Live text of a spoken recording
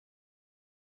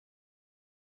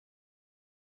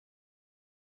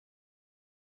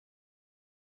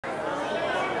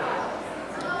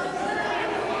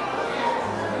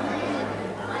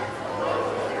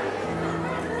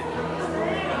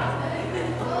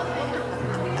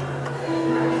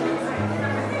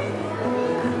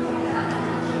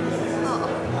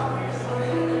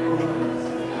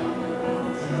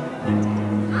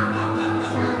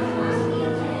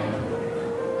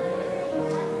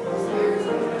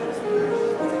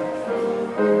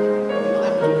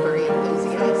I'm very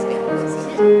enthusiastic.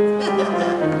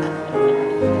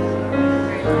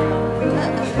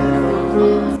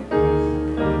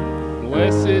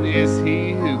 Blessed is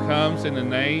he who comes in the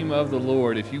name of the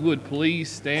Lord. If you would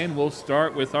please stand, we'll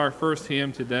start with our first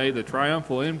hymn today, the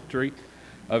triumphal entry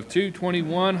of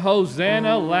 221,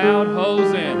 Hosanna, loud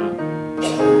Hosanna.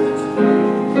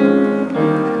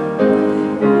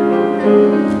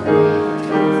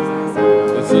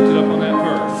 Let's lift it up on that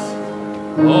verse.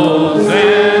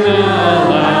 Hosanna,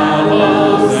 loud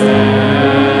Hosanna,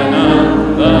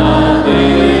 the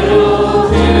little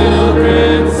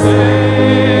children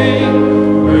sing,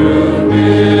 through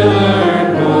pillar,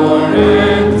 court,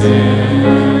 and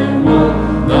temple,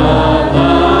 the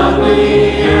lovely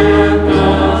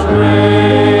anthems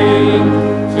ring,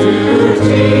 to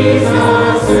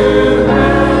Jesus who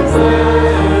has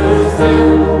blessed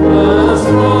them, was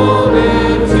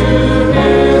folded to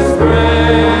his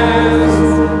breast.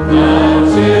 The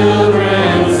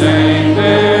children sang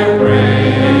their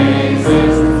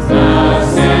praises, the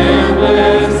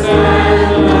semblance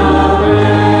and the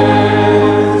rest.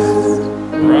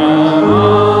 From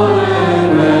all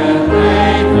heaven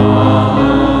they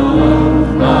follow,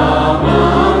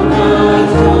 among the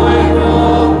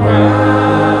joyful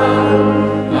crowd,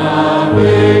 the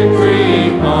victory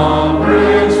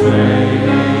conference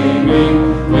flaming,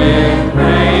 with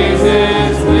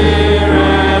praises clear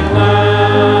and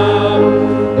loud.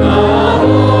 The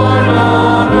Lord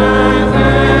on earth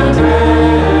and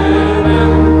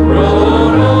heaven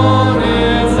rode on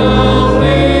its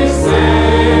lonely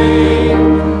saint,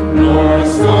 nor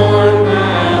scorned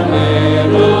that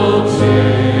little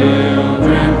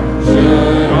children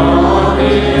should all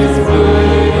his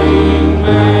pleading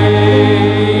make.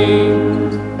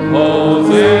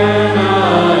 Hosanna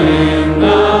in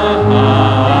the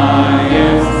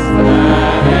highest,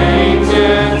 that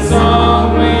ancient song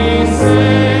we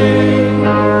sing,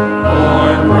 for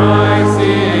Christ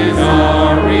is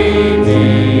our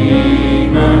Redeemer,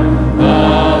 the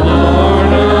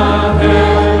Lord of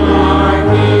heaven our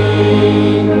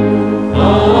King.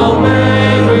 Oh,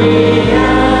 may we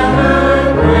ever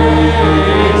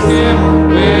praise him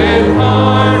with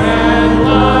heart and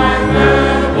life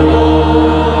and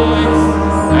voice,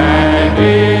 and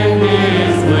in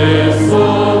his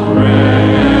blissful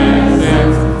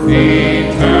presence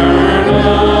eternally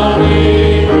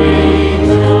rejoice.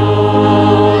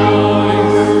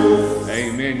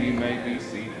 Amen. You may be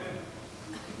seated.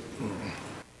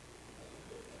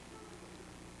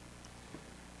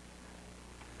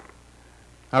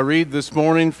 I read this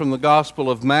morning from the Gospel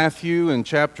of Matthew in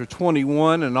chapter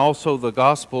 21 and also the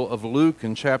Gospel of Luke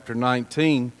in chapter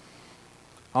 19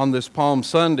 on this Palm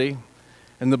Sunday.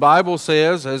 And the Bible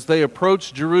says, as they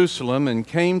approached Jerusalem and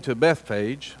came to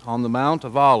Bethphage on the Mount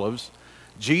of Olives,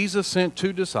 Jesus sent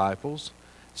 2 disciples,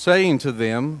 saying to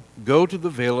them, "Go to the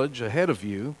village ahead of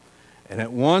you, and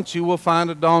at once you will find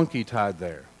a donkey tied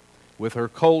there, with her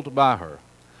colt by her.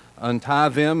 Untie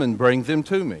them and bring them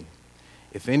to me.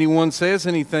 If anyone says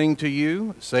anything to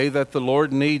you, say that the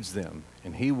Lord needs them,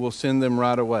 and he will send them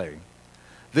right away."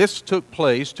 This took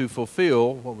place to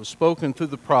fulfill what was spoken through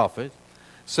the prophet,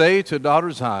 "Say to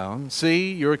daughter Zion,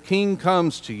 see, your king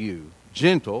comes to you,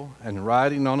 gentle and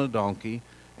riding on a donkey,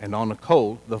 and on a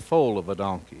colt, the foal of a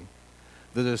donkey."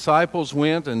 The disciples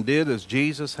went and did as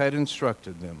Jesus had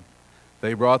instructed them.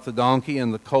 They brought the donkey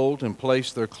and the colt and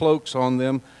placed their cloaks on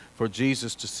them for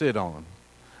Jesus to sit on.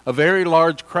 A very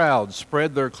large crowd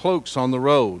spread their cloaks on the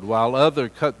road, while others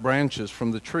cut branches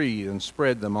from the tree and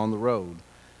spread them on the road.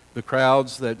 The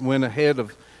crowds that went ahead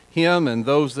of him and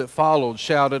those that followed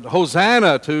shouted,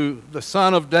 "Hosanna to the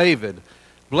Son of David!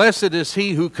 Blessed is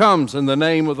he who comes in the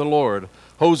name of the Lord!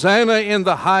 Hosanna in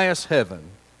the highest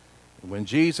heaven!" When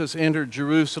Jesus entered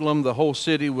Jerusalem, the whole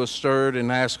city was stirred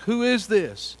and asked, "Who is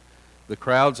this?" The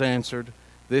crowds answered,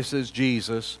 "This is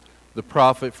Jesus, the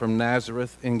prophet from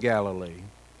Nazareth in Galilee."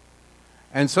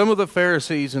 And some of the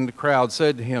Pharisees in the crowd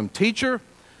said to him, "Teacher,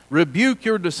 rebuke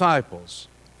your disciples."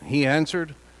 He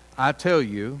answered, "I tell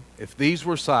you, if these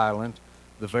were silent,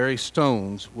 the very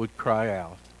stones would cry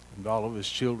out." And all of his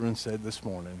children said this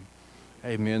morning,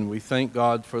 amen. We thank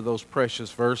God for those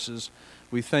precious verses.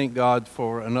 We thank God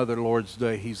for another Lord's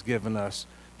Day he's given us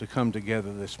to come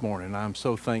together this morning. I'm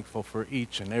so thankful for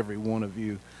each and every one of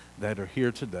you that are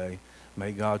here today.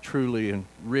 May God truly and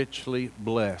richly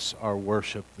bless our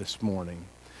worship this morning.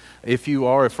 If you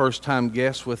are a first-time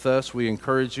guest with us, we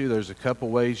encourage you. There's a couple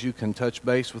ways you can touch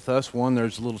base with us. One,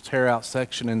 there's a little tear-out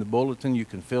section in the bulletin. You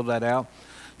can fill that out.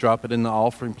 drop it in the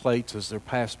offering plates as they're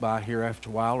passed by here after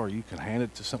a while, or you can hand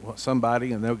it to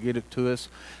somebody and they'll get it to us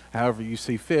however you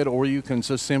see fit, or you can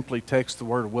just simply text the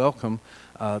word welcome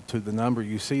to the number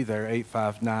you see there,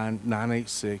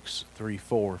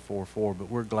 859-986-3444.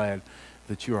 But we're glad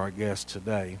that you're our guest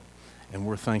today, and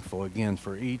we're thankful again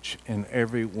for each and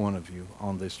every one of you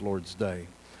on this Lord's Day.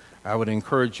 I would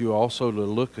encourage you also to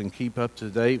look and keep up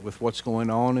to date with what's going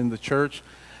on in the church.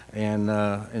 And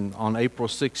on April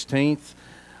 16th,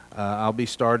 I'll be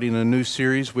starting a new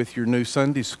series with your new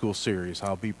Sunday school series.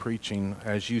 I'll be preaching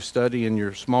as you study in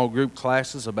your small group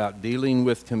classes about dealing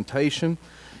with temptation.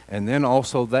 And then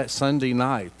also that Sunday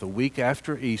night, the week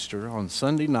after Easter, on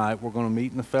Sunday night, we're going to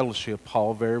meet in the fellowship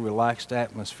hall, very relaxed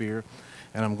atmosphere.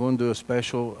 And I'm going to do a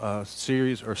special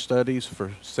series or studies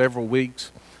for several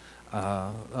weeks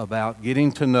about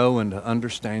getting to know and to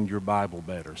understand your Bible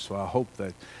better. So I hope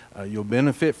that you'll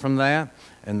benefit from that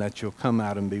and that you'll come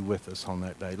out and be with us on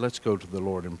that day. Let's go to the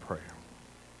Lord in prayer.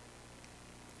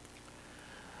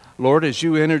 Lord, as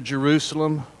you entered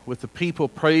Jerusalem with the people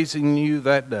praising you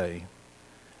that day,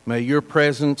 may your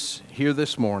presence here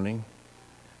this morning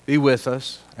be with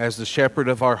us as the shepherd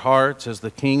of our hearts, as the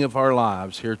king of our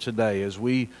lives here today, as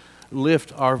we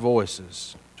lift our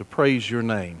voices to praise your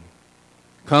name.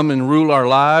 Come and rule our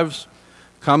lives.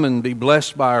 Come and be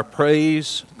blessed by our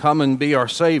praise. Come and be our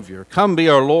Savior. Come be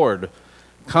our Lord.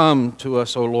 Come to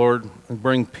us, O Lord, and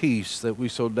bring peace that we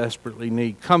so desperately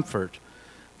need, comfort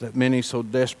that many so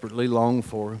desperately long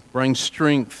for. Bring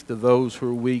strength to those who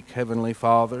are weak, Heavenly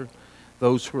Father,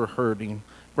 those who are hurting.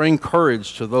 Bring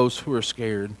courage to those who are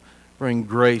scared. Bring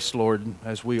grace, Lord,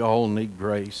 as we all need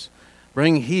grace.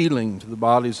 Bring healing to the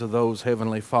bodies of those,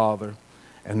 Heavenly Father,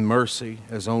 and mercy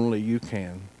as only you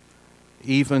can.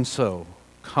 Even so,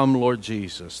 come, Lord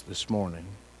Jesus, this morning.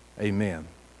 Amen.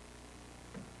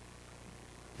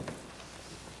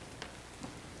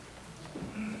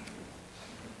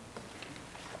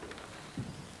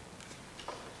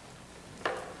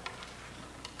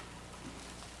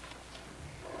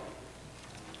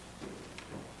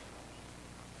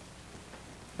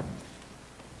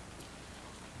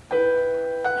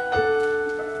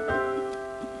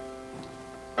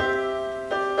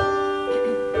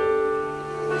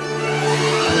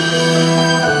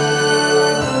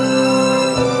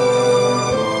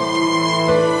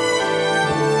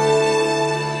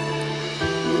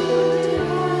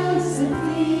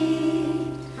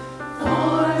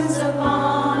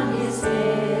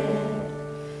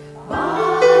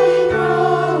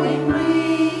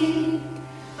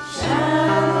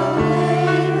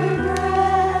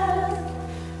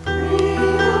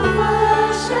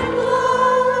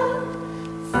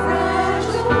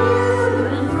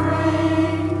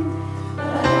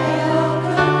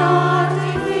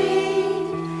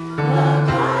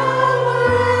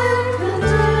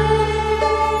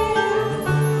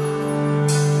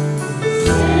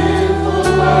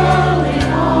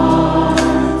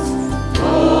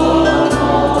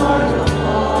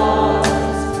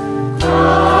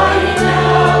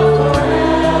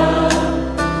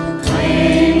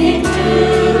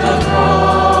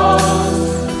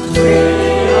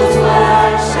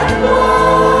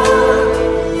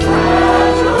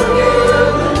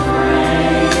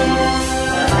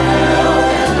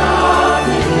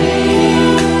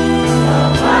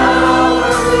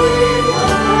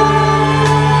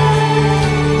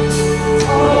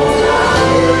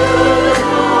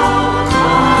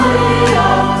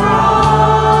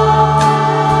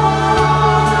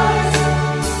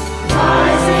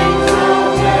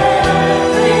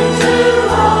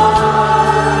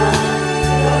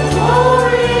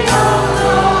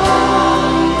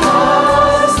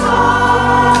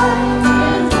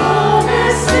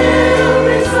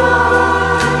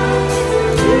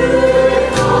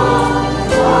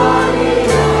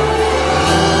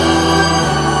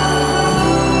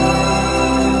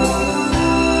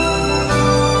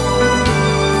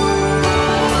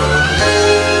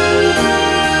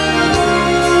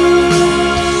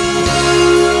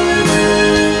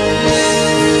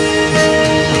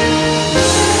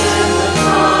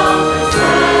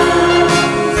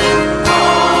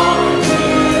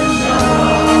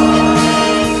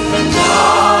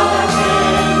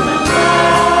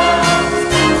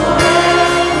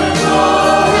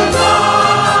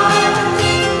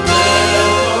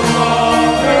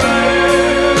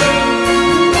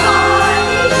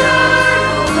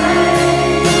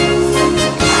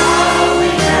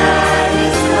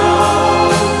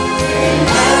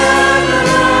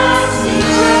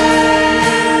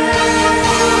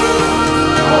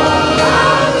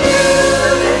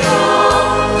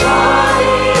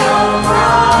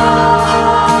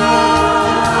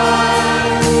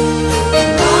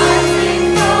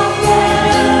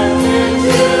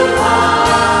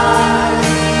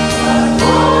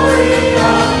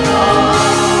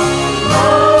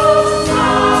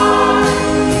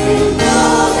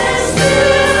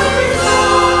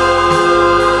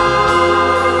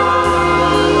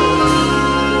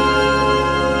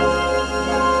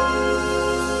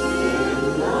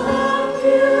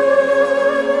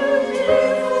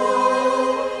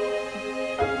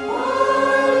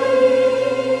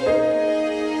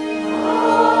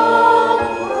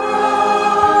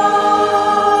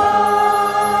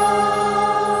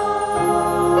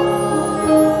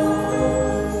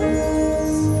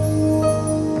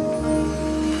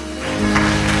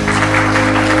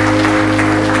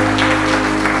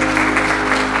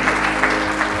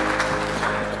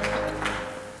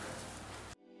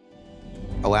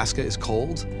 Alaska is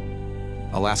cold.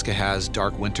 Alaska has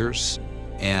dark winters,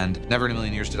 and never in a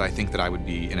million years did I think that I would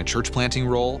be in a church planting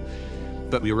role.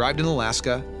 But we arrived in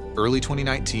Alaska early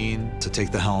 2019 to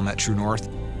take the helm at True North.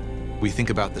 We think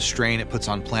about the strain it puts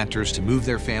on planters to move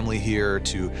their family here,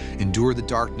 to endure the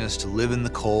darkness, to live in the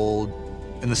cold.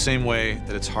 In the same way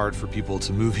that it's hard for people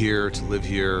to move here, to live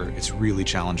here, it's really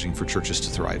challenging for churches to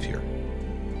thrive here.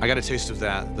 I got a taste of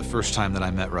that the first time that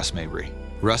I met Russ Mabry.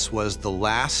 Russ was the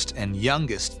last and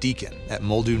youngest deacon at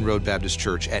Muldoon Road Baptist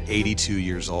Church at 82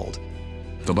 years old.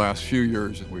 The last few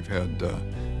years, we've had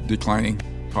declining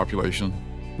population.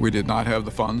 We did not have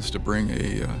the funds to bring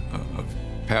a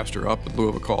pastor up in lieu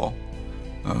of a call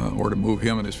or to move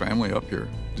him and his family up here.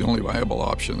 The only viable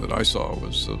option that I saw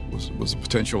was the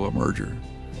potential of merger.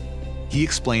 He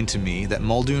explained to me that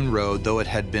Muldoon Road, though it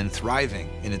had been thriving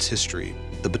in its history,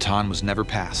 the baton was never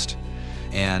passed.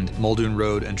 And Muldoon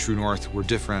Road and True North were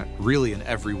different really in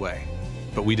every way.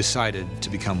 But we decided to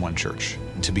become one church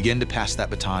and to begin to pass that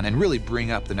baton and really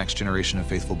bring up the next generation of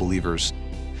faithful believers.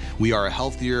 We are a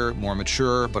healthier, more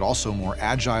mature, but also more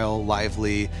agile,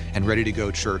 lively, and ready to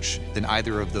go church than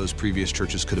either of those previous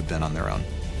churches could have been on their own.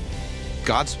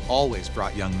 God's always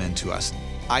brought young men to us.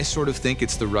 I sort of think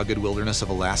it's the rugged wilderness of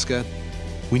Alaska.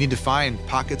 We need to find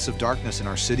pockets of darkness in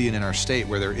our city and in our state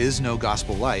where there is no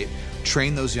gospel light,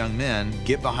 train those young men,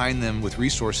 get behind them with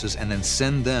resources, and then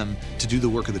send them to do the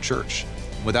work of the church.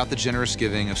 Without the generous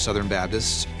giving of Southern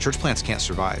Baptists, church plants can't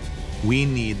survive. We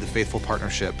need the faithful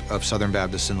partnership of Southern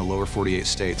Baptists in the lower 48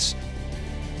 states.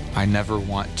 I never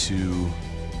want to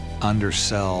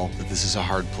undersell that this is a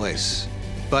hard place.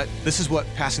 But this is what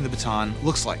passing the baton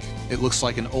looks like. It looks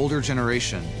like an older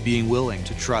generation being willing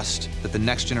to trust that the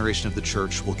next generation of the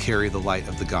church will carry the light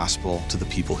of the gospel to the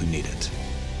people who need it.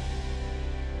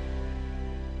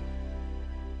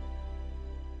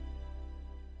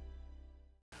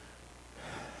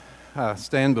 I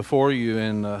stand before you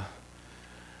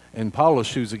in Paula's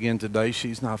shoes again today.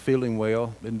 She's not feeling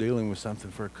well, been dealing with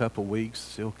something for a couple weeks,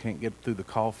 still can't get through the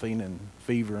coughing and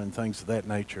fever and things of that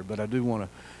nature. But I do want to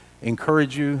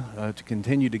encourage you to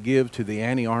continue to give to the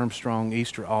Annie Armstrong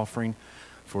Easter offering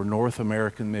for North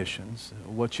American missions.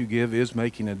 What you give is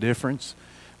making a difference.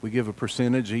 We give a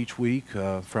percentage each week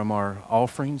from our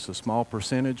offerings, a small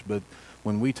percentage, but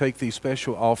when we take these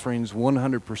special offerings,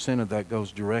 100% of that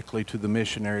goes directly to the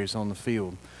missionaries on the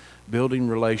field, building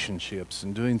relationships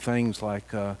and doing things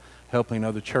like helping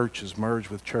other churches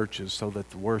merge with churches so that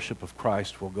the worship of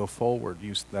Christ will go forward,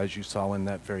 as you saw in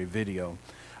that very video.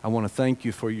 I want to thank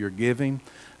you for your giving.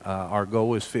 Our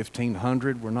goal is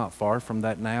 $1,500. We're not far from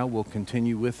that now. We'll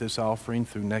continue with this offering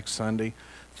through next Sunday,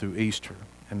 through Easter.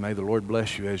 And may the Lord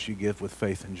bless you as you give with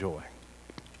faith and joy.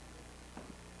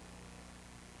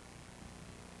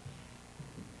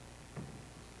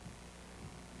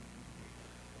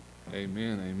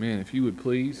 Amen, amen. If you would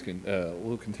please,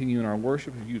 we'll continue in our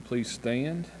worship. If you would please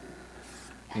stand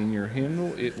in your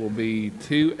hymnal. It will be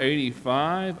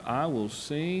 285, I Will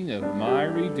Sing of My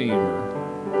Redeemer.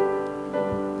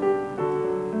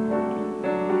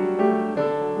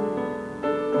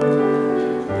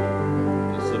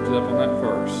 Let's lift it up on that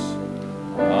verse.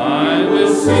 I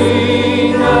will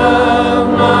sing of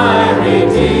my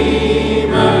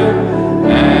Redeemer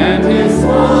and His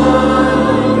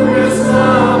wondrous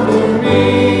love to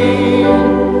me.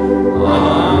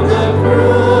 On the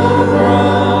cruel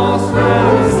cross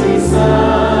as He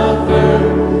suffered,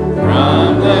 from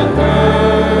the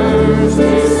curse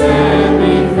to set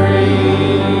me free.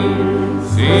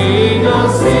 Sing, oh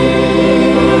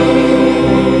sing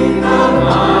of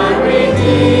my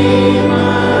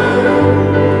Redeemer,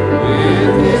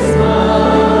 with His blood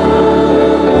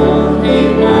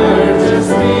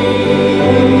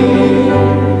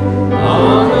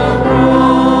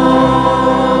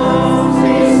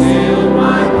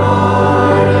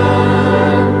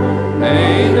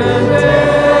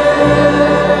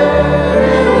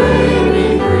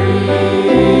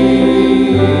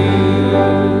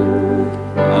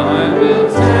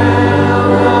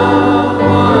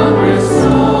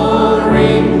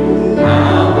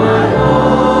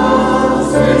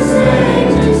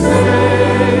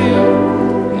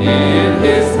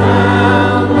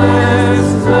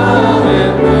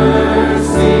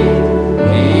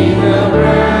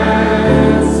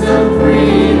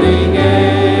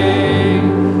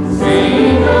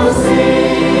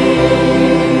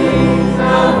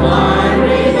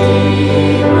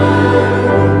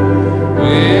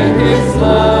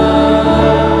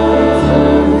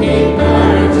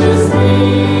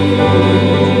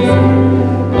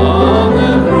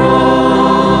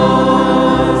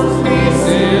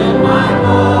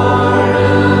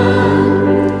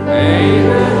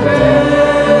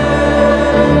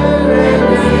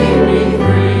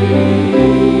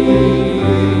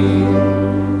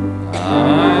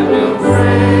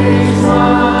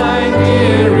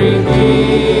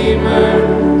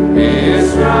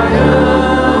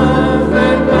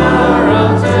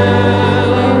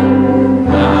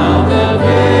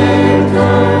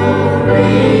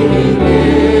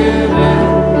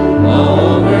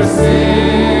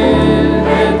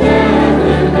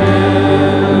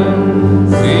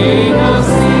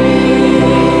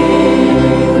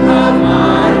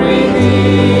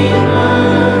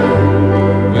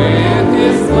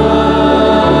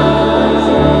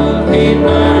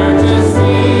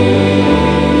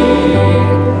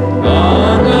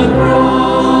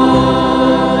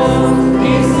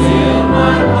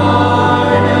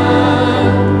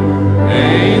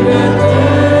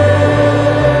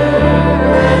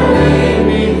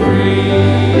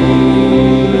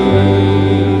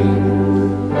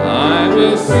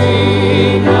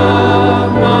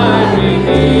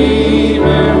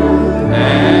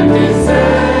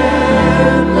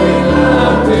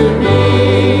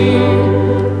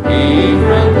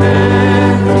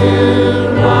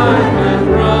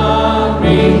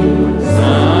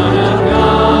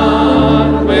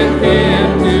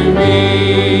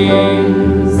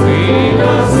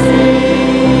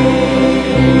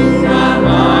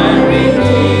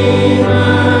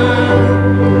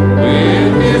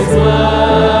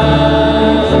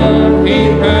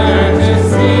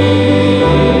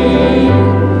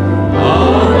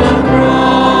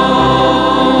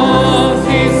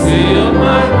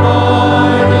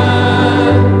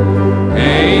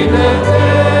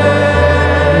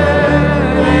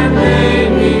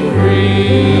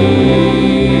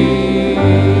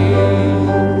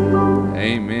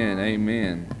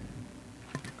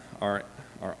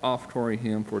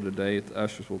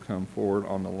Ushers will come forward.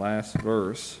 On the last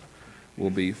verse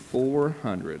will be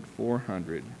 400.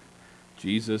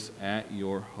 Jesus, at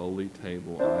your holy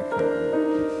table I come.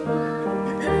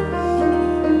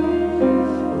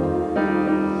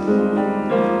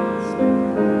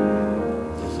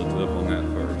 Let's lift it up on that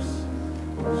verse.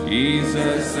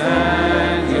 Jesus,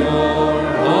 at your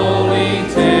holy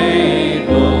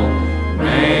table,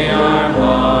 may our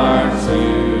hearts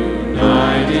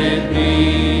united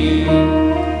be.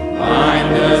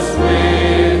 Bind us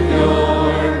with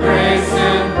your grace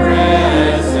and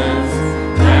presence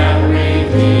that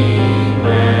redeem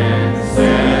and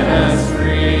set us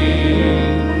free.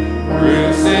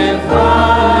 Crucify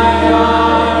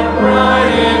our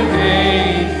pride and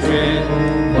hatred,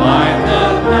 light the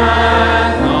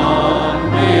path on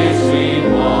which we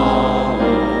walk.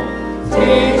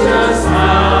 Teach us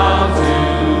how to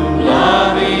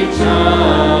love each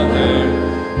other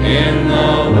in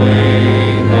the way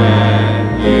that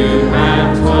you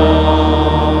have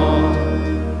taught.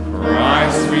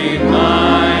 Christ,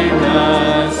 remind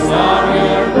us of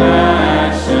your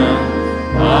passion,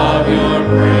 of your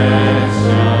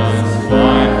precious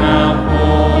life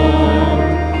outpoured,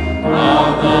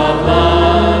 of the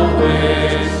love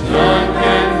which none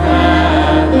can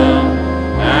fathom,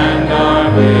 and our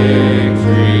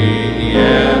victory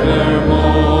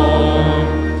evermore.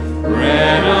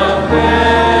 Bread of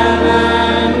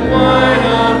heaven, wine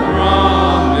of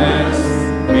promise,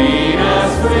 feed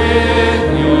us with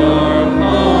your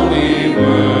holy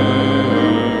word.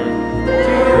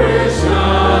 Nourish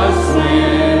us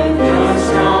with your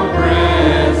strong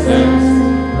presence,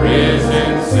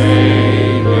 risen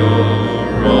Savior,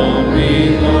 only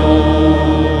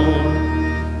Lord.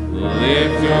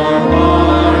 Lift your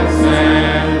hearts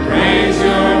and raise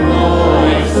your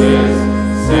voices,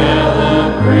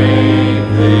 celebrate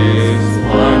this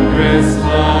wondrous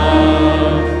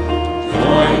love.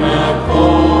 Join the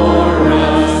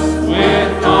chorus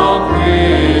with all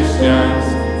Christians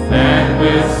and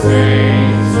with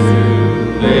saints who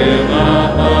live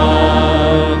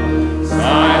above.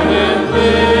 Silent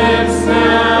lips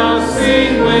now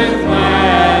sing with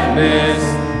gladness,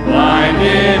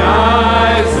 blinded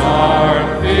eyes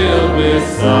are filled with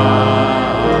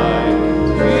sight.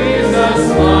 Jesus'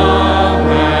 love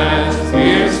has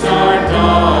pierced our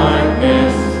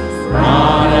darkness,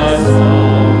 brought us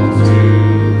home to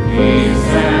peace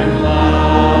and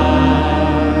light.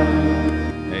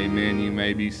 Amen. You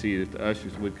may be seated. The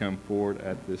ushers would come forward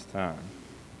at this time.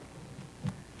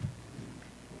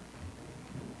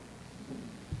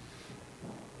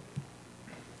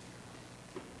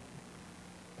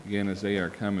 Again, as they are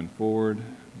coming forward,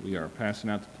 we are passing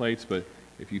out the plates, but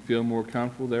if you feel more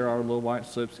comfortable, there are little white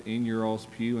slips in your all's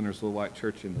pew, and there's a little white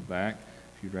church in the back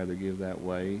if you'd rather give that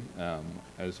way.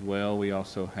 As well, we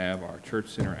also have our Church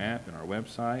Center app and our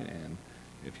website, and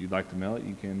if you'd like to mail it,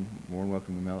 you can, more than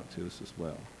welcome to mail it to us as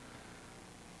well.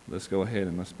 Let's go ahead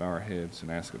and let's bow our heads and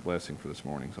ask a blessing for this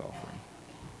morning's offering.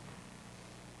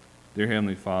 Dear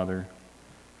Heavenly Father,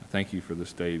 I thank you for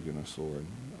this day you've given us, Lord.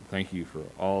 Thank you for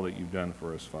all that you've done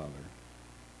for us, Father.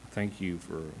 Thank you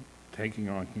for taking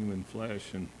on human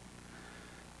flesh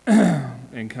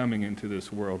and coming into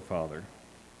this world, Father,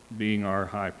 being our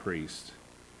high priest,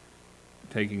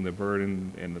 taking the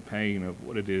burden and the pain of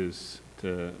what it is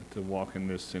to walk in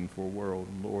this sinful world,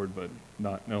 Lord, but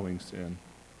not knowing sin.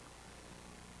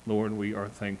 Lord, we are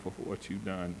thankful for what you've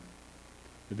done.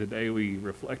 And today we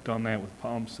reflect on that with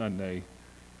Palm Sunday,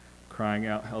 crying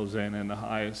out, Hosanna in the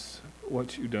highest,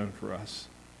 what you've done for us.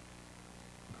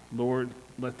 Lord,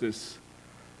 let this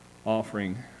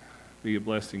offering be a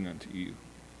blessing unto you.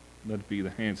 Let it be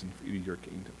the hands and feet of your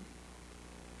kingdom.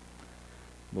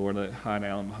 Lord, let hide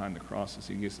Allen behind the cross as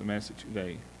he gets the message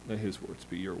today. Let his words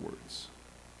be your words.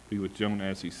 Be with Jonah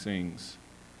as he sings.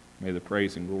 May the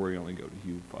praise and glory only go to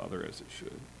you, Father, as it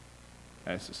should.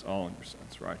 I ask this all in your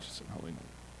Son's righteous and holy name.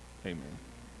 Amen.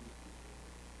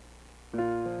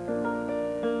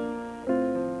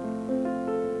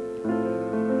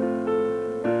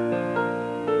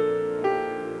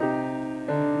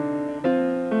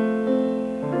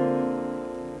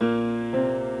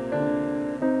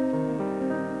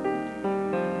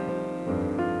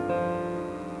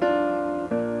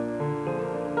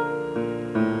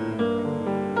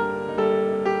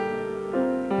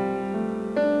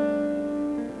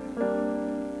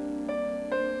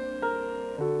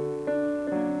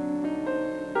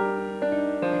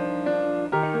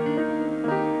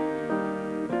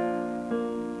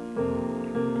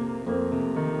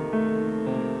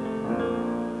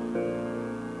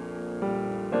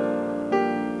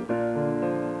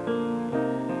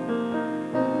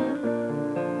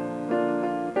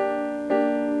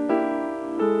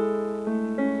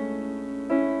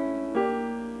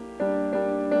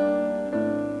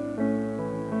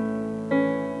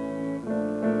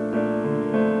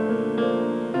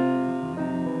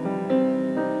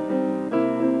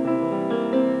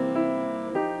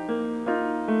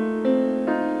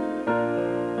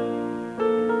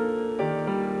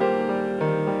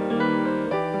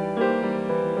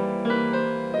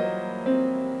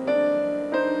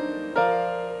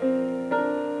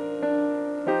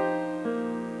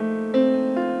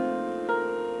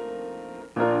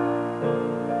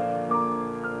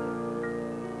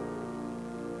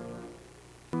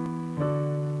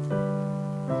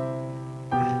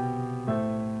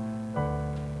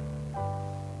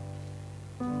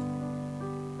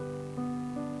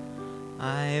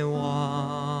 I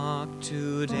walk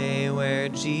today where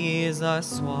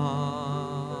Jesus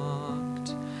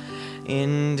walked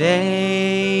in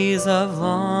days of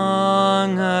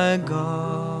long ago.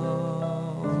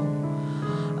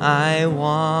 I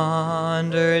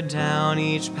wandered down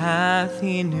each path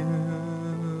he knew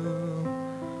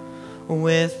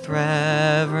with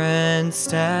reverent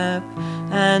step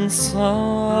and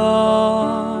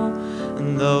slow.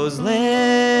 And those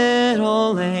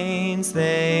little lanes,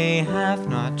 they have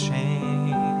not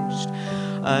changed.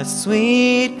 A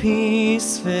sweet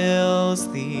peace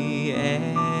fills the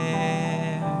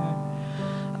air.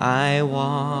 I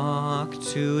walk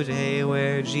today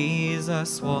where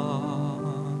Jesus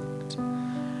walked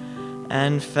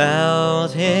and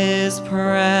felt his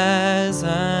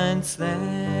presence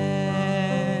there.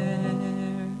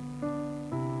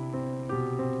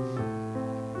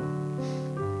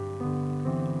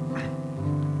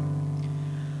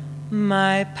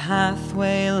 My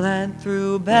pathway led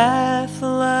through Bethlehem,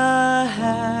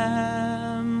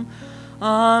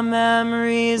 a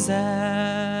memories ever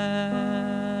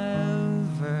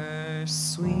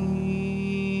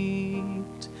sweet.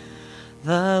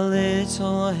 The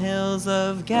little hills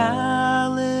of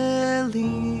Galilee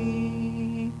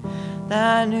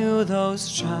that knew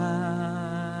those childish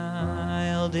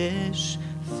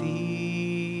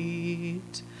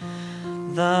feet.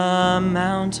 The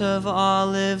Mount of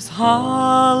Olives,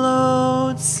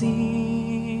 hallowed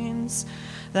scenes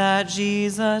that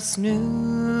Jesus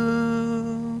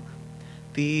knew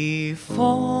before.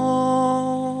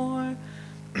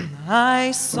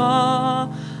 I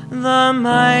saw the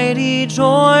mighty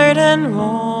Jordan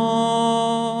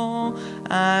roll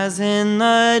as in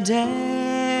the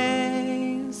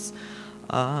days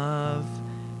of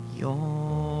yore.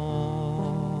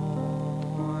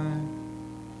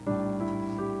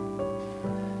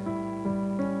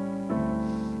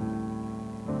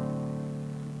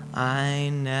 I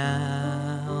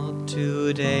knelt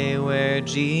today where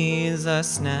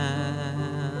Jesus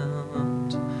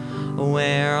knelt,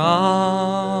 where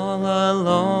all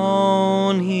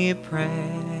alone he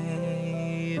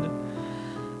prayed.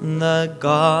 The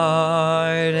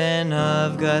Garden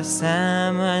of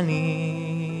Gethsemane,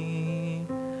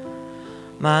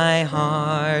 my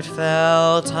heart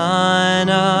felt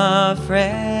unafraid.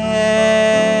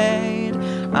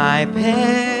 I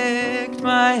picked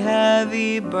my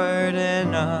heavy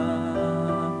burden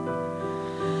up,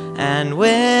 and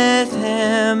with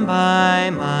him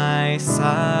by my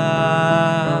side,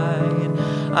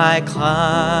 I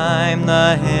climbed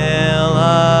the hill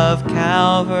of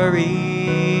Calvary.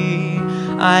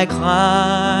 I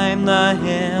climbed the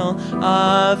hill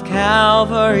of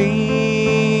Calvary.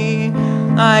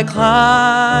 I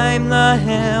climbed the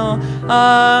hill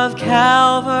of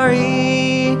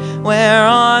Calvary, where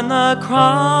on the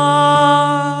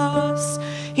cross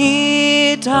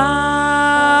he died.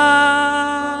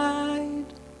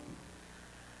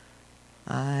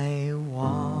 I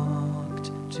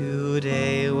walked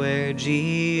today where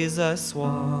Jesus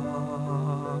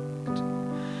walked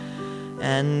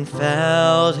and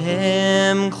felt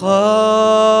him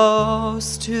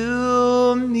close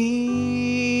to me.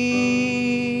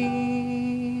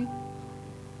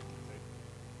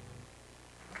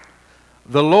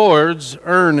 The Lord's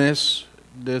earnest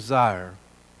desire.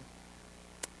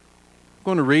 I'm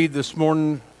going to read this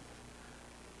morning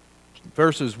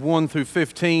verses 1 through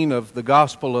 15 of the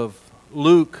Gospel of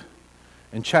Luke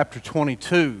in chapter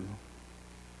 22.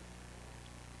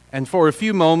 And for a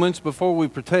few moments before we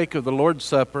partake of the Lord's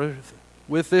Supper,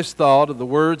 with this thought of the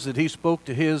words that he spoke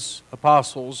to his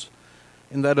apostles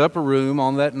in that upper room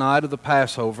on that night of the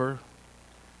Passover,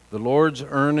 the Lord's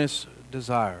earnest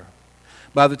desire.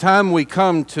 By the time we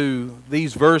come to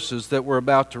these verses that we're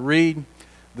about to read,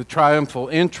 the triumphal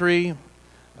entry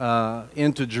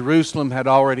into Jerusalem had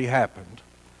already happened.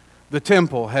 The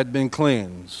temple had been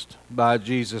cleansed by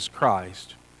Jesus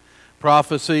Christ.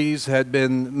 Prophecies had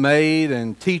been made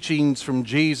and teachings from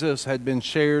Jesus had been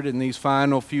shared in these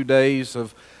final few days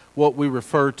of what we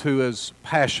refer to as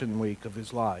Passion Week of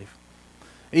his life.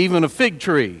 Even a fig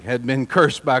tree had been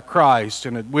cursed by Christ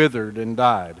and had withered and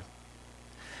died.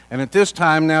 And at this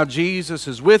time now Jesus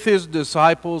is with his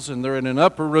disciples and they're in an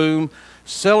upper room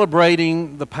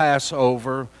celebrating the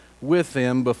Passover with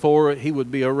them before he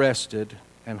would be arrested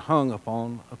and hung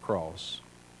upon a cross.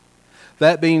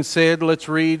 That being said, let's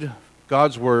read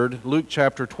God's Word, Luke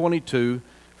chapter 22,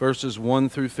 verses 1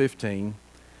 through 15.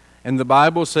 And the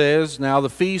Bible says, "Now the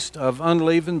feast of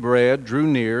unleavened bread drew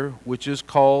near, which is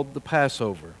called the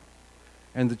Passover.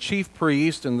 And the chief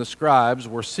priests and the scribes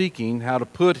were seeking how to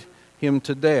put him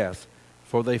to death,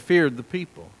 for they feared the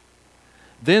people.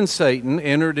 Then Satan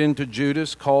entered into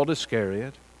Judas called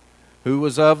Iscariot, who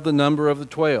was of the number of the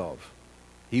 12.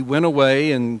 He went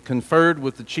away and conferred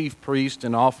with the chief priests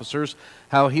and officers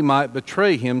how he might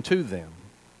betray him to them.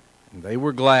 And they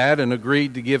were glad and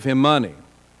agreed to give him money.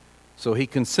 So he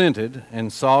consented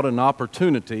and sought an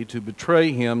opportunity to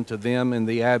betray him to them in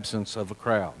the absence of a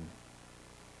crowd.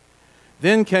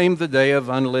 Then came the day of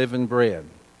unleavened bread,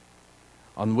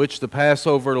 on which the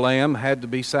Passover lamb had to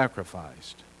be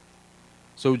sacrificed.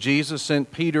 So Jesus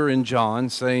sent Peter and John,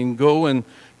 saying, 'Go and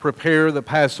prepare the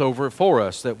Passover for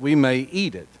us, that we may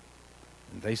eat it.'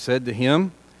 And they said to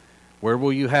him, 'Where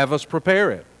will you have us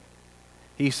prepare it?'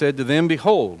 He said to them,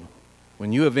 'Behold,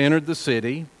 when you have entered the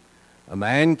city, a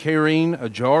man carrying a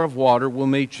jar of water will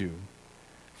meet you.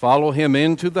 Follow him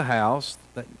into the house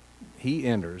that he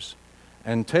enters,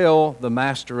 and tell the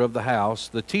master of the house,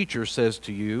 the teacher says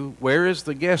to you, where is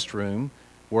the guest room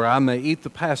where I may eat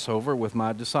the Passover with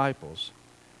my disciples?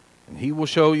 And he will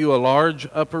show you a large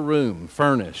upper room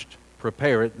furnished.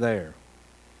 Prepare it there.'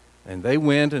 And they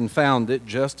went and found it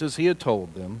just as he had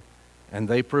told them, and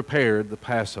they prepared the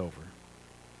Passover.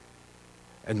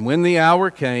 And when the hour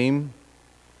came,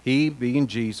 he, being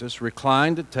Jesus,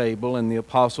 reclined at table and the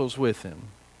apostles with him.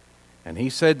 And he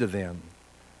said to them,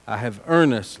 'I have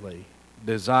earnestly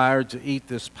desired to eat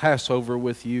this Passover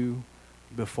with you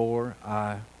before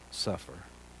I suffer.'"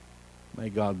 May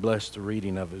God bless the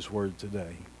reading of his word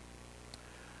today.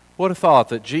 What a thought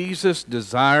that Jesus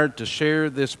desired to share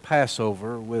this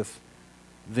Passover with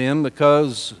them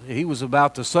because he was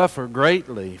about to suffer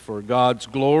greatly for God's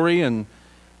glory and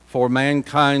for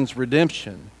mankind's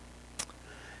redemption.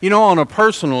 You know, on a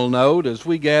personal note, as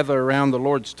we gather around the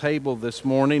Lord's table this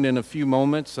morning in a few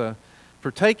moments,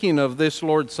 partaking of this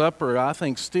Lord's Supper, I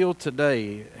think still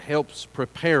today helps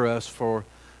prepare us for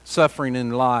suffering in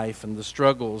life and the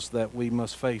struggles that we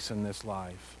must face in this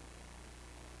life.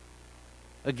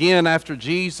 Again, after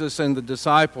Jesus and the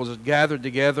disciples had gathered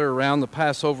together around the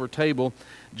Passover table,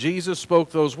 Jesus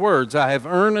spoke those words, "I have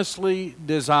earnestly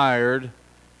desired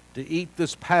to eat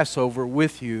this Passover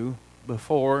with you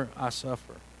before I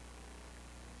suffer."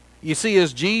 You see,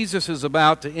 as Jesus is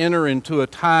about to enter into a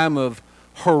time of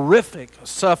horrific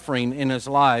suffering in his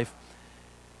life,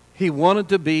 he wanted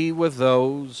to be with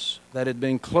those that had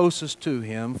been closest to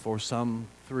him for some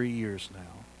 3 years now.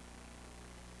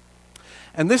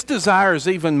 And this desire is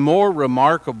even more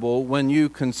remarkable when you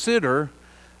consider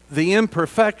the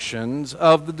imperfections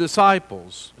of the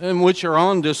disciples, and which are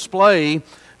on display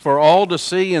for all to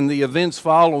see in the events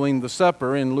following the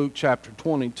supper in Luke chapter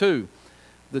 22.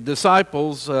 The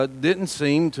disciples didn't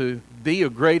seem to be a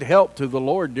great help to the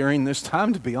Lord during this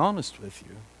time, to be honest with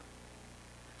you.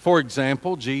 For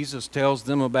example, Jesus tells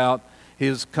them about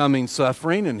his coming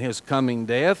suffering and his coming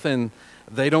death, and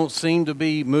they don't seem to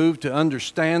be moved to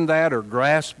understand that or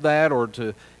grasp that or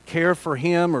to care for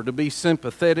him or to be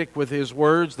sympathetic with his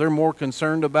words. They're more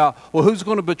concerned about, well, who's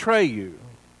going to betray you?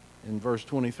 In verse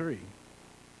 23.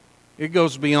 It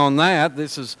goes beyond that.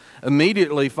 This is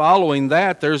immediately following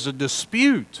that. There's a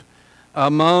dispute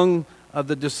among of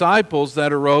the disciples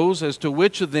that arose as to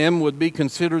which of them would be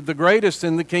considered the greatest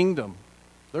in the kingdom.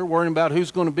 They're worrying about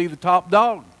who's going to be the top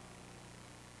dog.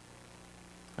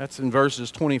 That's in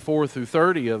verses 24 through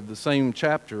 30 of the same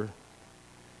chapter.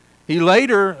 He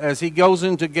later, as he goes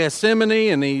into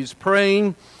Gethsemane and he's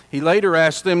praying, he later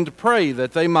asks them to pray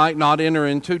that they might not enter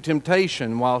into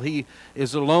temptation while he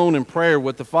is alone in prayer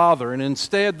with the Father. And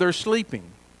instead, they're sleeping.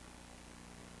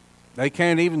 They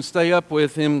can't even stay up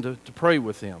with him to pray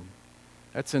with him.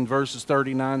 That's in verses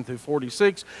 39 through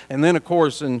 46. And then, of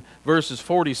course, in verses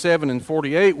 47 and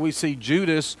 48, we see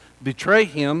Judas betray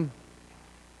him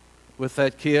with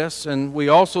that kiss. And we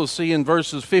also see in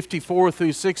verses 54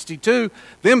 through 62,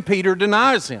 then Peter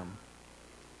denies him.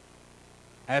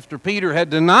 After Peter had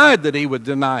denied that he would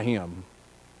deny him.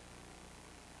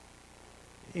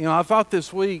 You know, I thought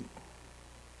this week,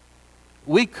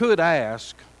 we could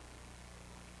ask,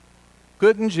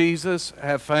 couldn't Jesus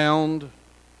have found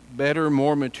better,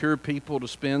 more mature people to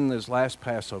spend his last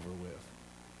Passover with?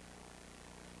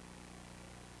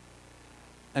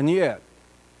 And yet,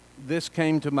 this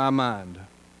came to my mind.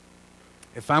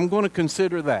 If I'm going to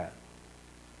consider that,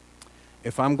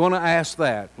 if I'm going to ask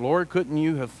that, Lord, couldn't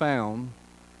you have found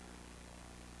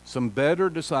some better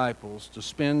disciples to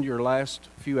spend your last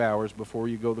few hours before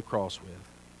you go to the cross with?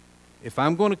 If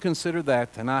I'm going to consider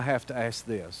that, then I have to ask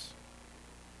this.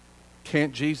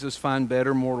 Can't Jesus find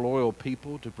better, more loyal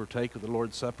people to partake of the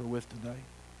Lord's Supper with today?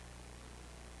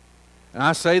 And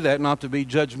I say that not to be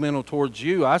judgmental towards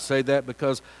you. I say that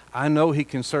because I know he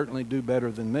can certainly do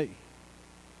better than me.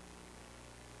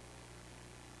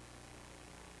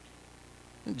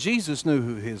 Jesus knew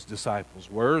who his disciples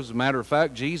were. As a matter of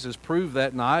fact, Jesus proved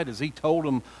that night as he told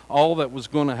them all that was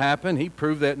going to happen. He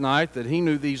proved that night that he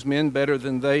knew these men better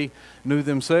than they knew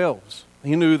themselves.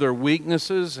 He knew their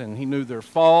weaknesses and he knew their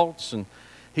faults, and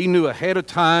he knew ahead of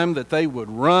time that they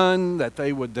would run, that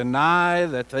they would deny,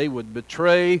 that they would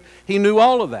betray. He knew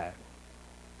all of that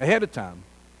ahead of time.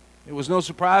 It was no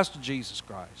surprise to Jesus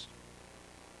Christ.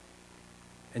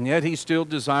 And yet he still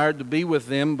desired to be with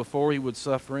them before he would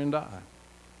suffer and die.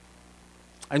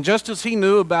 And just as he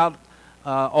knew about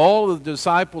all of the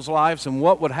disciples' lives and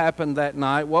what would happen that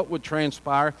night, what would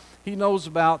transpire, he knows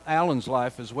about Allen's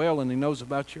life as well, and he knows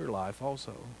about your life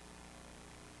also.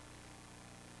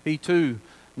 He too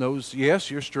knows, yes,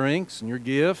 your strengths and your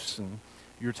gifts and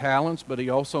your talents, but he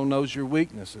also knows your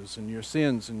weaknesses and your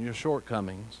sins and your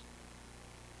shortcomings.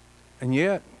 And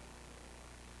yet,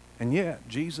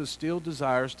 Jesus still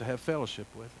desires to have fellowship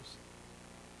with us.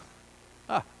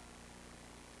 Ah,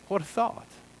 what a thought.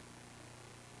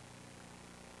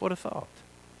 What a thought.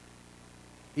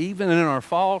 Even in our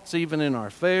faults, even in our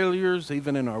failures,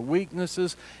 even in our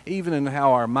weaknesses, even in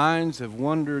how our minds have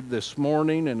wandered this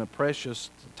morning in a precious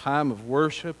time of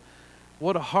worship,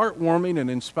 what a heartwarming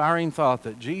and inspiring thought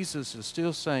that Jesus is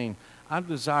still saying, I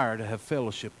desire to have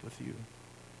fellowship with you.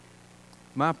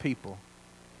 My people,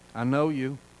 I know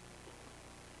you.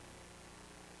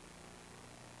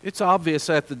 It's obvious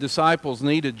that the disciples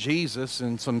needed Jesus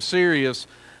in some serious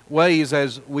ways,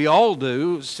 as we all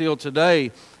do still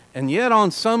today. And yet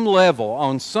on some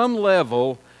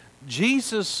level,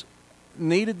 Jesus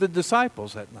needed the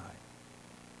disciples that night.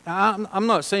 Now, I'm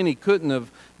not saying he couldn't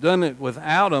have done it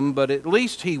without them, but at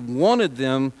least he wanted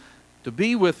them to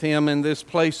be with him in this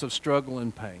place of struggle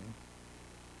and pain.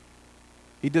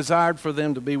 He desired for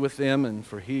them to be with them and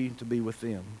for he to be with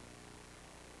them.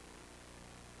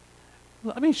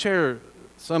 Let me share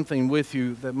something with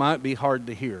you that might be hard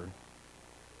to hear.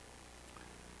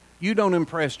 You don't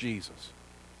impress Jesus.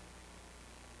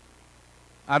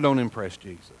 I don't impress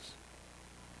Jesus.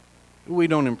 We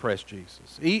don't impress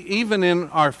Jesus. Even in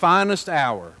our finest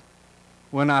hour,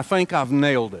 when I think I've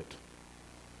nailed it,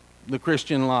 the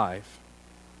Christian life,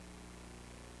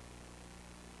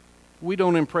 we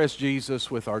don't impress Jesus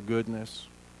with our goodness.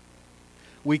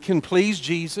 We can please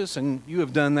Jesus, and you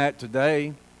have done that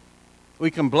today. We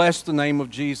can bless the name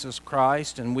of Jesus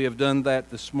Christ, and we have done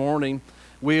that this morning.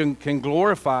 We can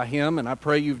glorify him, and I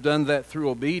pray you've done that through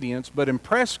obedience. But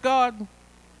impress God?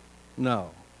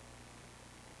 No.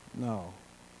 No.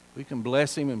 We can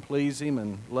bless him and please him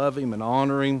and love him and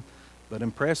honor him, but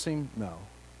impress him? No.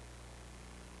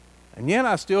 And yet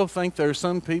I still think there are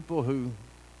some people who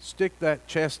stick that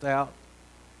chest out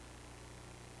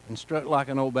and strut like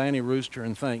an old banty rooster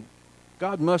and think,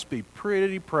 God must be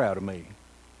pretty proud of me.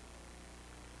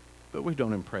 But we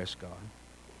don't impress God.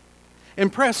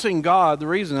 Impressing God, the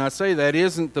reason I say that,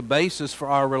 isn't the basis for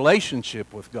our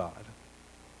relationship with God.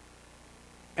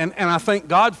 And I thank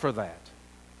God for that.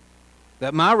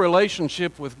 That my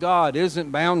relationship with God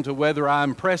isn't bound to whether I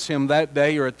impress him that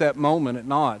day or at that moment or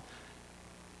not.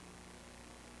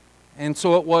 And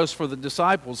so it was for the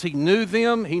disciples. He knew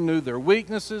them, he knew their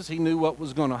weaknesses, he knew what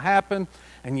was going to happen,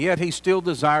 and yet he still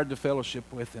desired to fellowship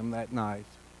with them that night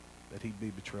that he'd be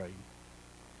betrayed.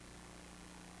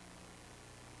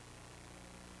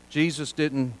 Jesus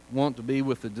didn't want to be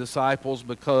with the disciples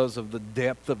because of the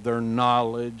depth of their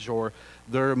knowledge or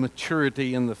their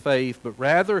maturity in the faith, but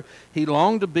rather he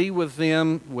longed to be with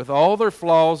them with all their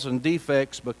flaws and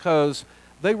defects because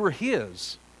they were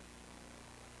his.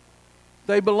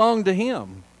 They belonged to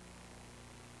him.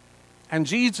 And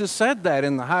Jesus said that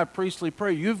in the high priestly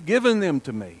prayer. You've given them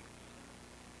to me.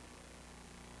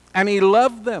 And he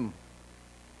loved them.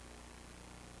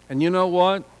 And you know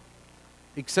what?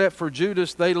 Except for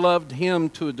Judas, they loved him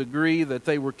to a degree that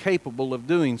they were capable of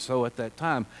doing so at that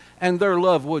time. And their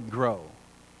love would grow.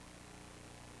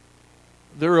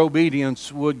 Their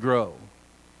obedience would grow.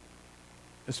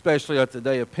 Especially at the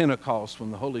day of Pentecost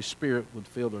when the Holy Spirit would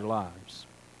fill their lives.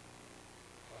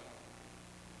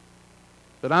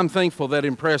 But I'm thankful that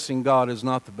impressing God is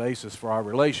not the basis for our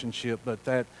relationship, but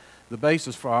that the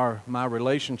basis for my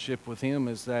relationship with him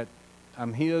is that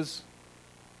I'm his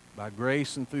by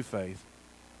grace and through faith.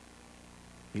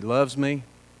 He loves me,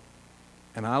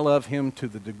 and I love him to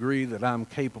the degree that I'm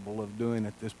capable of doing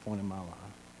at this point in my life.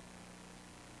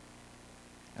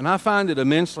 And I find it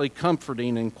immensely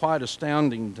comforting and quite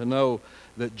astounding to know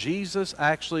that Jesus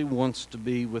actually wants to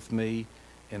be with me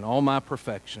in all my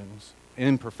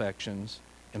imperfections,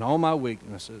 in all my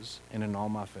weaknesses, and in all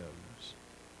my failures.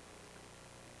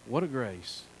 What a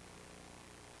grace.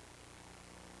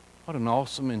 What an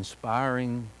awesome,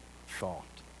 inspiring thought.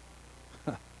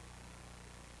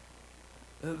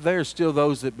 There are still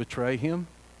those that betray him.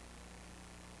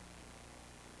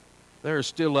 There are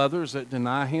still others that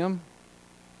deny him.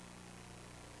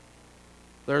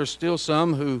 There are still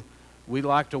some who we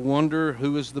like to wonder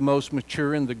who is the most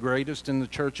mature and the greatest in the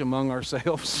church among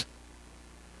ourselves.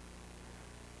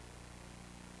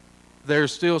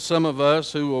 There's still some of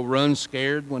us who will run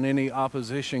scared when any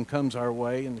opposition comes our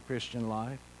way in the Christian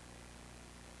life.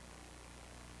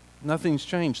 Nothing's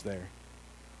changed there.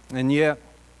 And yet,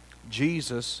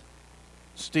 Jesus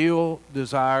still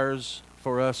desires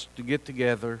for us to get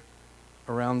together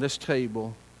around this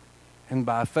table and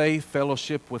by faith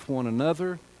fellowship with one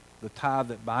another, the tie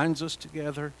that binds us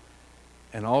together,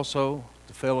 and also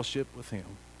to fellowship with him,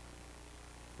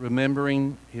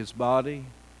 remembering his body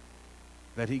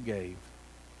that he gave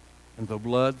and the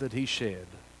blood that he shed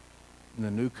in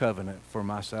the new covenant for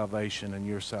my salvation and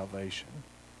your salvation.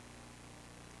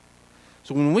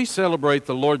 So when we celebrate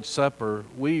the Lord's Supper,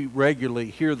 we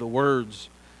regularly hear the words,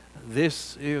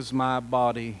 "This is my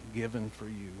body given for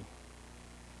you."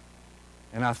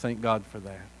 And I thank God for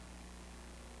that.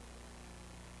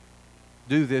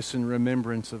 Do this in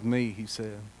remembrance of me, he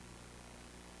said.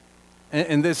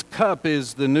 And this cup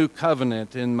is the new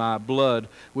covenant in my blood,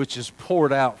 which is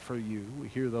poured out for you. We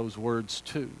hear those words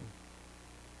too.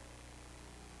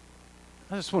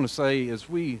 I just want to say, as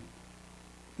we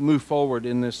move forward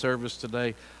in this service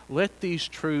today, let these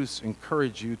truths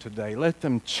encourage you today. Let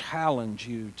them challenge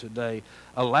you today.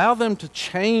 Allow them to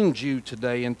change you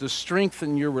today and to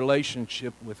strengthen your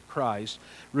relationship with Christ.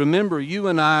 Remember, you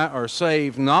and I are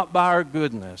saved not by our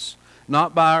goodness,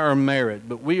 not by our merit,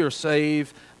 but we are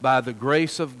saved by the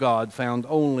grace of God found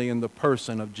only in the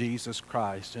person of Jesus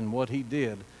Christ and what he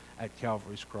did at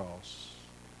Calvary's cross.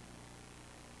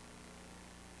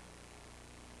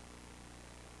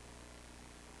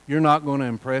 You're not going to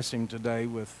impress him today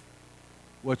with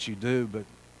what you do, but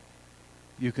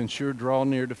you can sure draw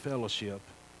near to fellowship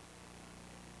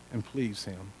and please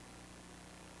him.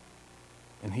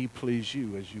 And he please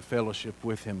you as you fellowship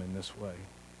with him in this way.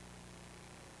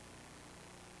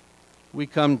 We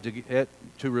come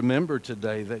to remember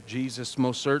today that Jesus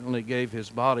most certainly gave his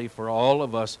body for all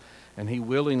of us, and he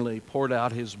willingly poured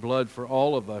out his blood for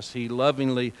all of us. He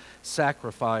lovingly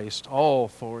sacrificed all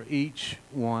for each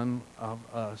one of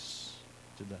us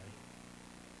today.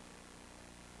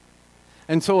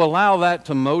 And so allow that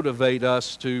to motivate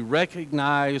us to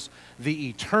recognize the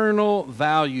eternal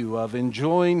value of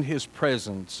enjoying his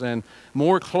presence and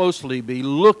more closely be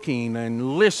looking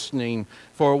and listening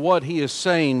for what he is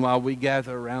saying while we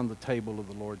gather around the table of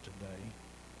the Lord today.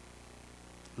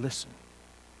 Listen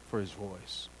for his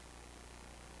voice.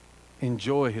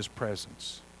 Enjoy his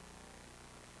presence.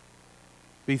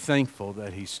 Be thankful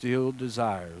that he still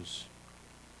desires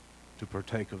to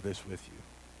partake of this with you.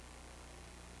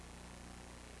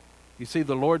 You see,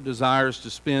 the Lord desires to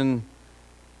spend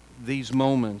these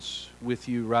moments with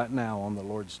you right now on the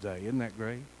Lord's Day. Isn't that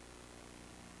great?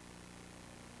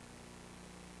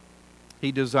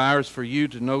 He desires for you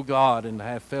to know God and to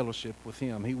have fellowship with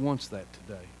him. He wants that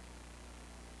today.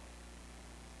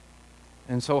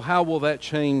 And so how will that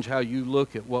change how you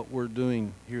look at what we're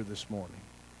doing here this morning?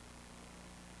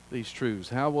 These truths.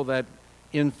 How will that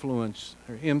influence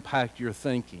or impact your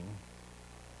thinking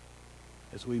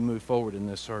as we move forward in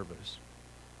this service?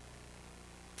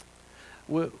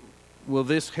 Will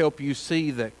this help you see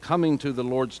that coming to the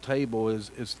Lord's table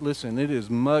is listen, it is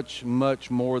much, much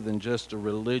more than just a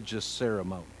religious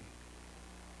ceremony.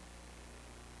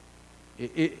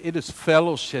 It is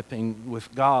fellowshipping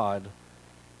with God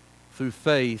through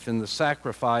faith in the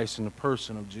sacrifice in the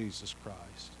person of Jesus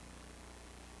Christ.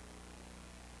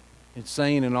 It's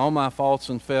saying, in all my faults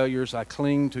and failures, I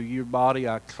cling to your body,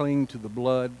 I cling to the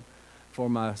blood for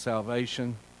my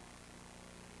salvation.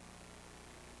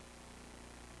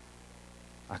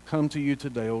 I come to you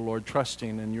today, O Lord,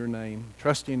 trusting in your name,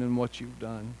 trusting in what you've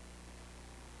done.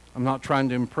 I'm not trying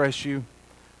to impress you.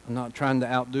 I'm not trying to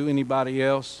outdo anybody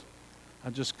else. I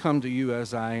just come to you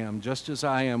as I am, just as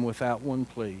I am, without one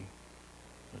plea,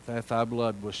 that thy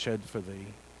blood was shed for thee.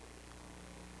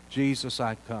 Jesus,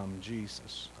 I come.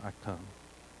 Jesus, I come.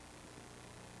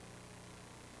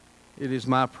 It is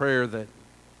my prayer that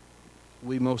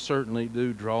we most certainly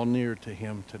do draw near to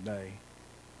him today,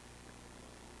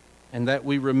 and that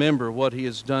we remember what he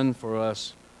has done for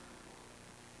us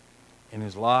in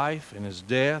his life, in his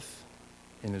death,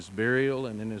 in his burial,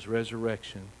 and in his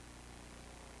resurrection.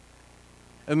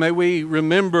 And may we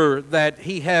remember that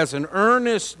he has an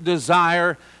earnest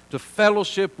desire to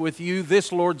fellowship with you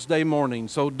this Lord's Day morning.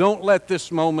 So don't let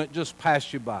this moment just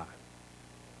pass you by.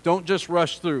 Don't just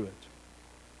rush through it.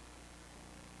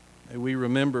 May we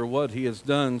remember what he has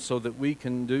done so that we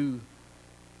can do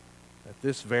at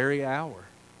this very hour.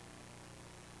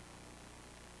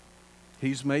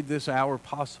 He's made this hour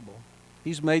possible.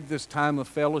 He's made this time of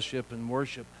fellowship and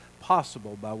worship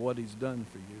possible by what he's done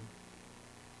for you.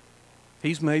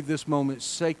 He's made this moment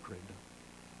sacred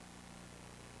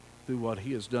through what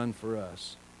he has done for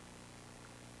us.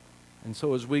 And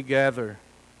so as we gather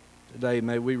today,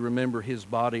 may we remember his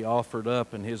body offered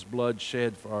up and his blood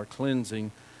shed for our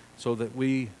cleansing, so that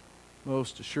we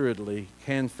most assuredly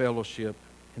can fellowship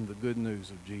in the good news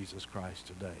of Jesus Christ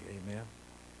today. Amen.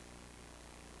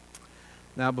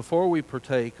 Now, before we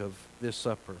partake of this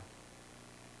supper,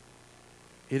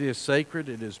 it is sacred,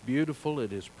 it is beautiful,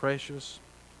 it is precious,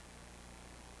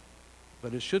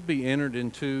 but it should be entered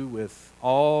into with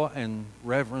awe and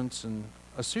reverence and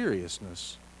a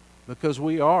seriousness, because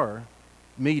we are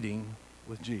meeting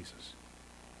with Jesus.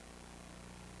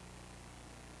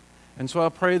 And so I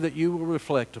pray that you will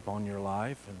reflect upon your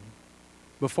life. And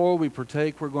before we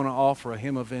partake, we're going to offer a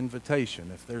hymn of invitation.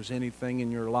 If there's anything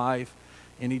in your life,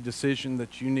 any decision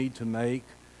that you need to make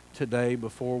today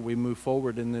before we move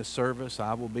forward in this service,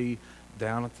 I will be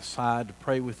down at the side to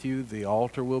pray with you. The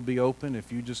altar will be open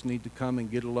if you just need to come and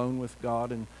get alone with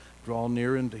God and draw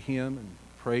near unto him and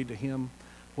pray to him.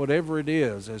 Whatever it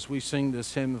is, as we sing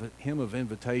this hymn of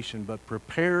invitation, but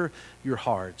prepare your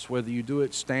hearts, whether you do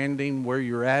it standing where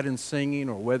you're at and singing,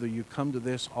 or whether you come to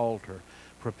this altar.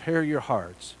 Prepare your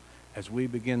hearts as we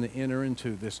begin to enter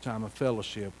into this time of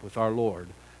fellowship with our Lord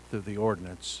through the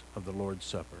ordinance of the Lord's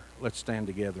Supper. Let's stand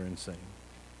together and sing.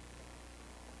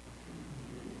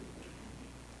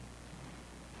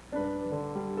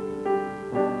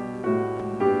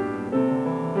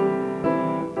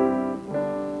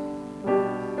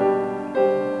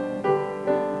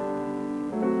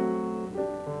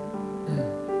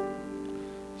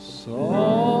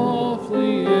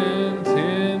 Softly and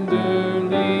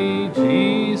tenderly,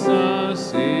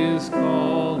 Jesus is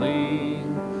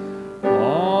calling,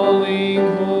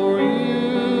 calling for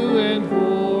you and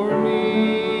for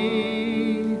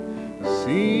me.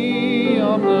 See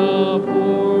on the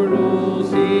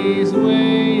portals, he's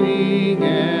waiting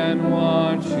and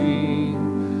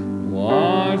watching,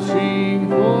 watching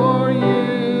for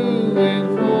you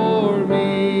and for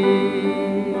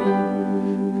me.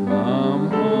 Come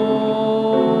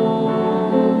home,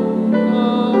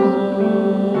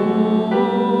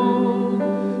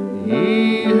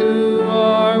 ye who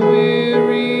are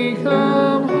weary,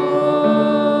 come home.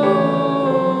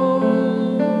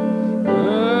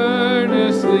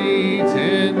 Earnestly,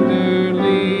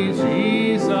 tenderly,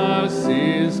 Jesus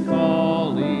is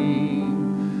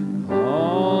calling,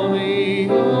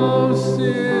 calling, O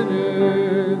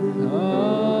sinner,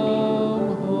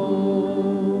 come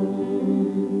home.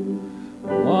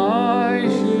 Why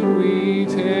should we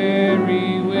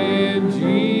tarry when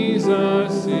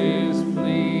Jesus is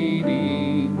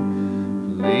pleading,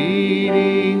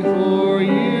 pleading for